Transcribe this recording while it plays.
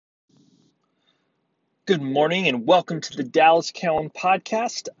Good morning and welcome to the Dallas Cowan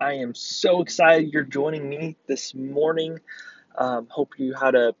podcast. I am so excited you're joining me this morning. Hope you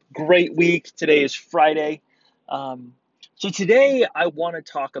had a great week. Today is Friday. So today I want to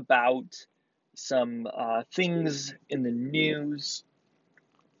talk about some things in the news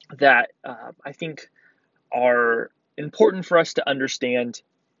that I think are important for us to understand,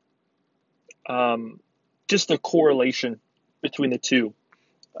 um, just the correlation between the two.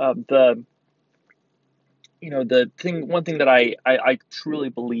 The one thing that I truly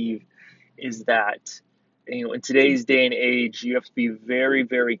believe is that, in today's day and age, you have to be very,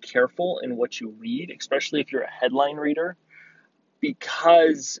 very careful in what you read, especially if you're a headline reader,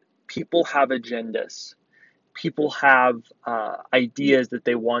 because people have agendas. People have ideas that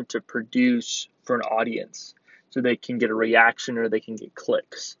they want to produce for an audience so they can get a reaction or they can get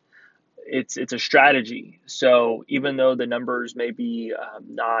clicks. It's a strategy. So even though the numbers may be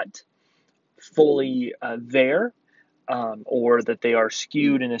not fully there, or that they are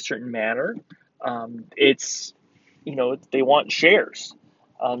skewed in a certain manner, it's they want shares.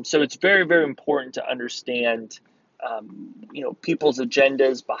 So it's very, very important to understand people's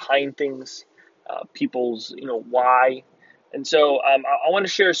agendas behind things, people's why. And so I want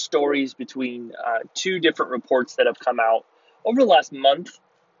to share stories between two different reports that have come out over the last month,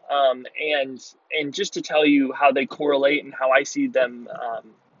 and just to tell you how they correlate and how I see them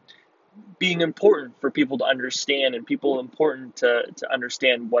being important for people to understand, and people important to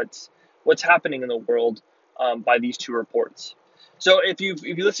understand what's happening in the world, by these two reports. So if you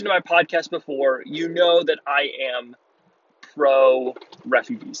listened to my podcast before, you know that I am pro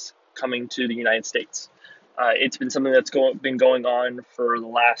refugees coming to the United States. It's been something that's been going on for the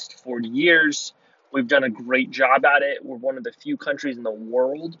last 40 years. We've done a great job at it. We're one of the few countries in the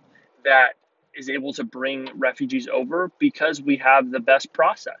world that is able to bring refugees over because we have the best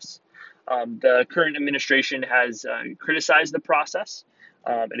process. The current administration has criticized the process.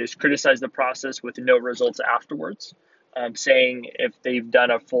 It has criticized the process with no results afterwards, saying if they've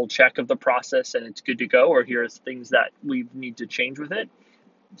done a full check of the process and it's good to go, or here's things that we need to change with it.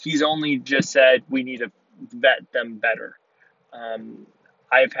 He's only just said we need to vet them better. Um,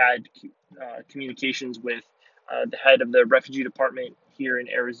 I've had communications with the head of the refugee department here in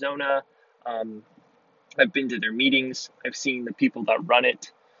Arizona. Um, I've been to their meetings. I've seen the people that run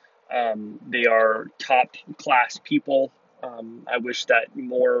it. They are top class people. I wish that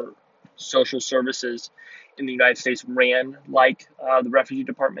more social services in the United States ran like the refugee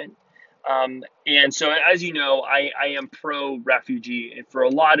department. And so, as you know, I am pro refugee for a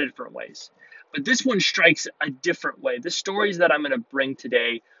lot of different ways. But this one strikes a different way. The stories that I'm going to bring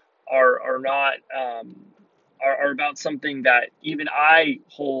today are not are about something that even I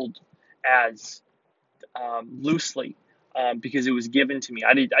hold as loosely, because it was given to me.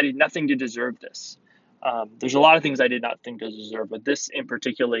 I did nothing to deserve this. There's a lot of things I did not think to deserve, but this in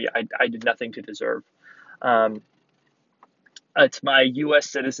particular, I did nothing to deserve. Um, it's my U.S.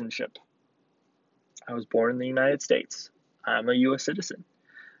 citizenship. I was born in the United States. I'm a U.S. citizen,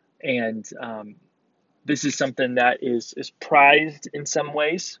 and this is something that is prized in some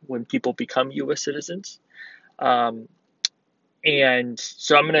ways when people become U.S. citizens. Um, and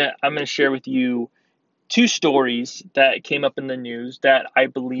so I'm gonna share with you two stories that came up in the news that I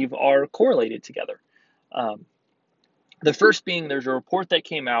believe are correlated together. Um, the first being, there's a report that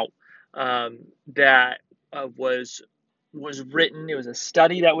came out, that was written. It was a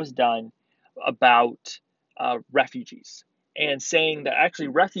study that was done about refugees, and saying that actually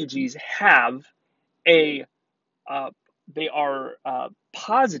refugees have a uh, they are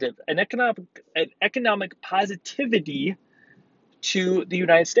positive, an economic positivity to the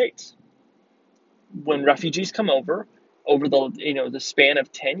United States. When refugees come over the span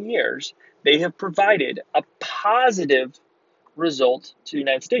of 10 years, they have provided a positive result to the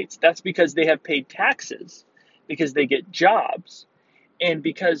United States. That's because they have paid taxes, because they get jobs, and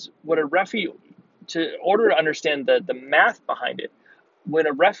because what a refugee, to order to understand the math behind it, when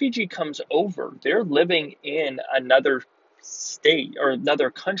a refugee comes over, they're living in another state or another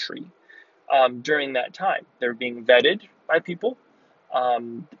country. During that time, they're being vetted by people,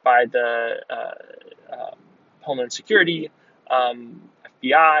 by the Homeland Security,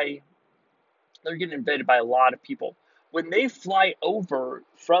 FBI. They're getting vetted by a lot of people. When they fly over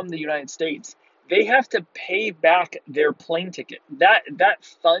from the United States, they have to pay back their plane ticket. That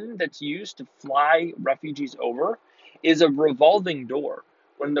fund that's used to fly refugees over is a revolving door.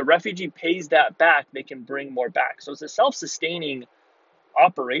 When the refugee pays that back, they can bring more back. So it's a self-sustaining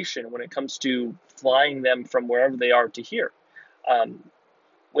operation when it comes to flying them from wherever they are to here. Um,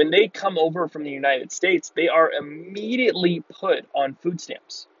 when they come over from the United States, they are immediately put on food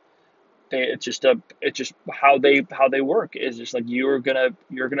stamps. It's just how they work is just like you're gonna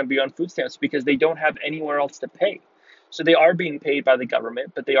be on food stamps because they don't have anywhere else to pay. So they are being paid by the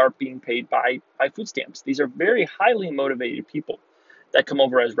government, but they are being paid by food stamps. These are very highly motivated people that come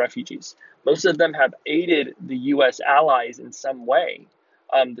over as refugees. Most of them have aided the U.S. allies in some way,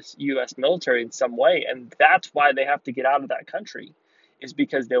 the U.S. military in some way, and that's why they have to get out of that country, is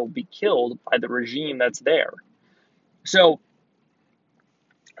because they will be killed by the regime that's there. So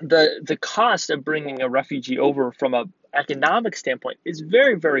the cost of bringing a refugee over from a economic standpoint is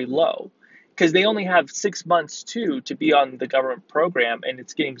very, very low, because they only have 6 months to be on the government program, and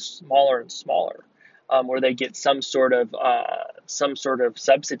it's getting smaller and smaller, where they get some sort of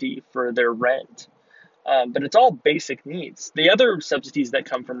subsidy for their rent. But it's all basic needs. The other subsidies that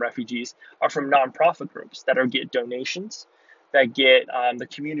come from refugees are from nonprofit groups that are get donations, that get the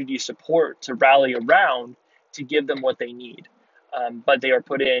community support to rally around to give them what they need. But they are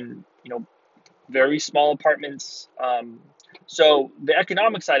put in, very small apartments. So the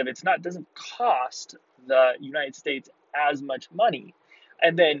economic side of it's not doesn't cost the United States as much money.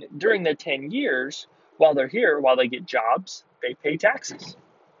 And then during the 10 years, while they're here, while they get jobs, they pay taxes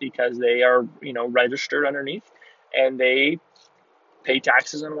because they are, registered underneath, and they pay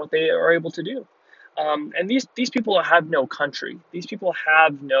taxes on what they are able to do. And these people have no country. These people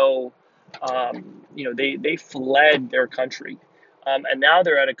have no, they fled their country, and now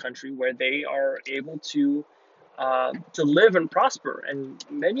they're at a country where they are able to live and prosper. And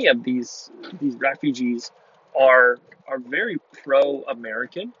many of these refugees are very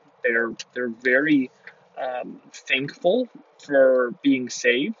pro-American. They're very thankful for being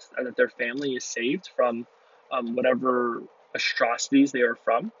saved, and that their family is saved from whatever atrocities they are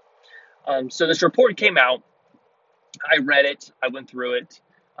from. So this report came out. I read it. I went through it.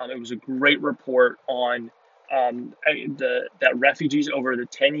 It was a great report on that refugees over the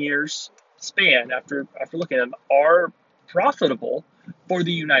 10 years span, after looking at them, are profitable for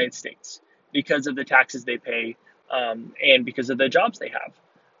the United States because of the taxes they pay, and because of the jobs they have.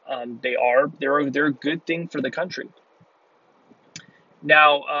 They're a good thing for the country.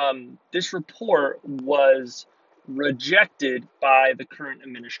 Now, this report was rejected by the current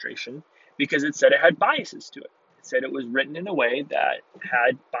administration because it said it had biases to it. It said it was written in a way that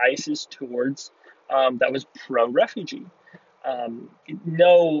had biases towards, that was pro-refugee.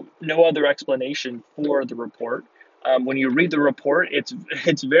 No other explanation for the report. When you read the report, it's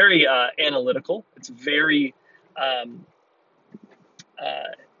very analytical. It's very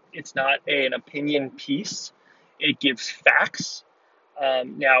it's not an opinion piece. It gives facts.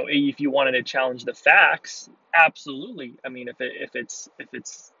 Now, if you wanted to challenge the facts, absolutely. I mean, if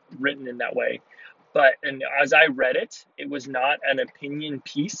it's written in that way, but and as I read it, it was not an opinion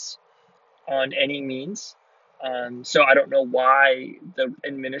piece on any means. So I don't know why the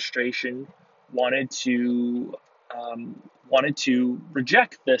administration wanted to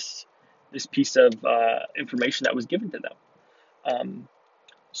reject this piece of information that was given to them.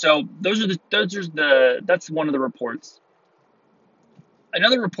 So that's one of the reports.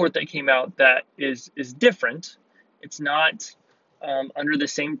 Another report that came out that is different. It's not under the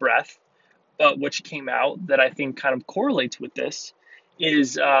same breath, but which came out that I think kind of correlates with this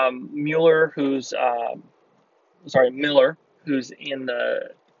is Miller, who's in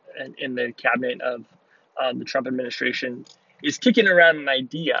the cabinet of the Trump administration, is kicking around an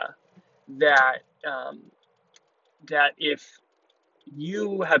idea that that if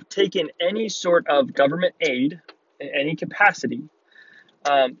you have taken any sort of government aid in any capacity,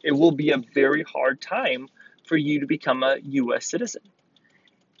 it will be a very hard time for you to become a U.S. citizen.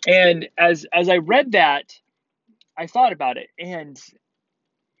 And as I read that, I thought about it, and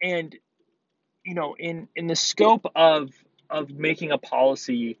in the scope of making a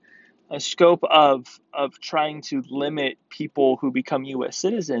policy, a scope of trying to limit people who become U.S.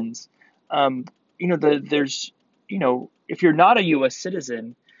 citizens, there's if you're not a U.S.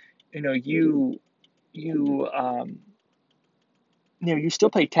 citizen, you you still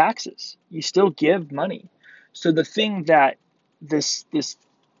pay taxes, you still give money. So the thing that this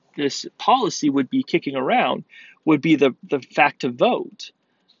policy would be kicking around would be the fact to vote.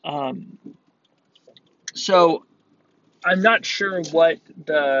 So I'm not sure what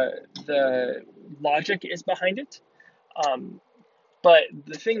the logic is behind it. But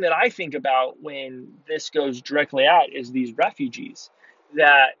the thing that I think about when this goes directly at is these refugees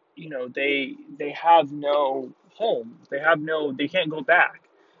that they have no home, they can't go back.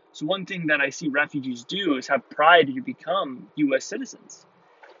 So one thing that I see refugees do is have pride to become U.S. citizens,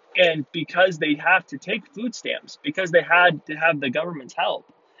 and because they have to take food stamps, because they had to have the government's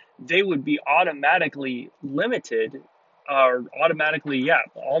help, they would be automatically limited are automatically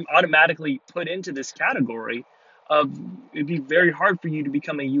put into this category of it'd be very hard for you to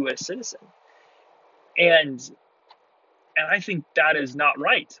become a U.S. citizen, and I think that is not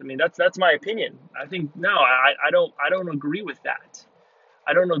right. I mean, that's my opinion. I think no, I don't agree with that.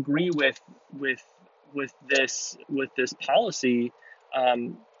 I don't agree with with this policy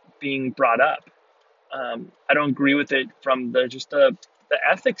um, being brought up. I don't agree with it from the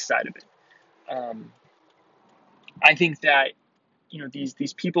ethics side of it. Um, I think that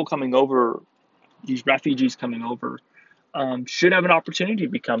these people coming over, these refugees coming over, should have an opportunity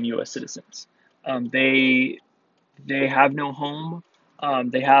to become U.S. citizens. They have no home.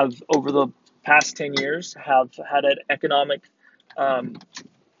 They have over the past 10 years have had an economic um,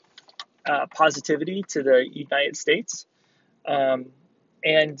 positivity to the United States. Um,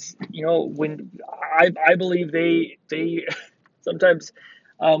 and when I believe they sometimes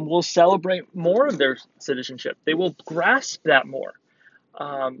will celebrate more of their citizenship. They will grasp that more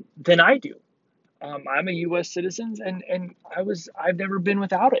than I do. I'm a U.S. citizen, and I've never been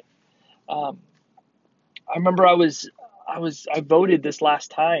without it. Um, I remember I voted this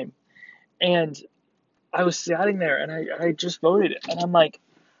last time, and I was sitting there, and I just voted, and I'm like,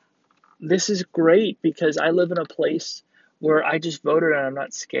 this is great because I live in a place where I just voted, and I'm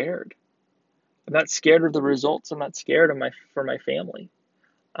not scared. I'm not scared of the results. I'm not scared of my family.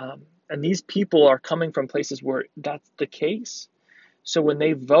 And these people are coming from places where that's the case. So when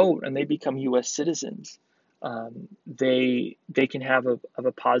they vote and they become U.S. citizens, they can have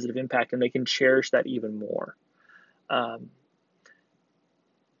a positive impact, and they can cherish that even more. Um,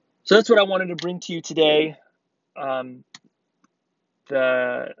 so that's what I wanted to bring to you today. Um,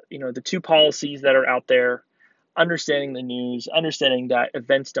 the two policies that are out there, understanding the news, understanding that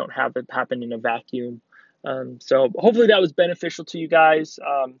events don't happen in a vacuum. So hopefully that was beneficial to you guys.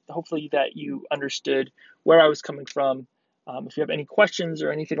 Hopefully that you understood where I was coming from. If you have any questions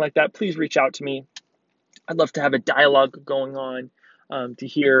or anything like that, please reach out to me. I'd love to have a dialogue going on, to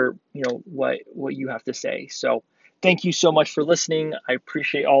hear what you have to say. So thank you so much for listening. I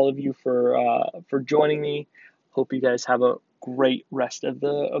appreciate all of you for joining me. Hope you guys have a great rest of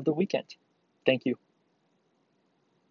the weekend. Thank you.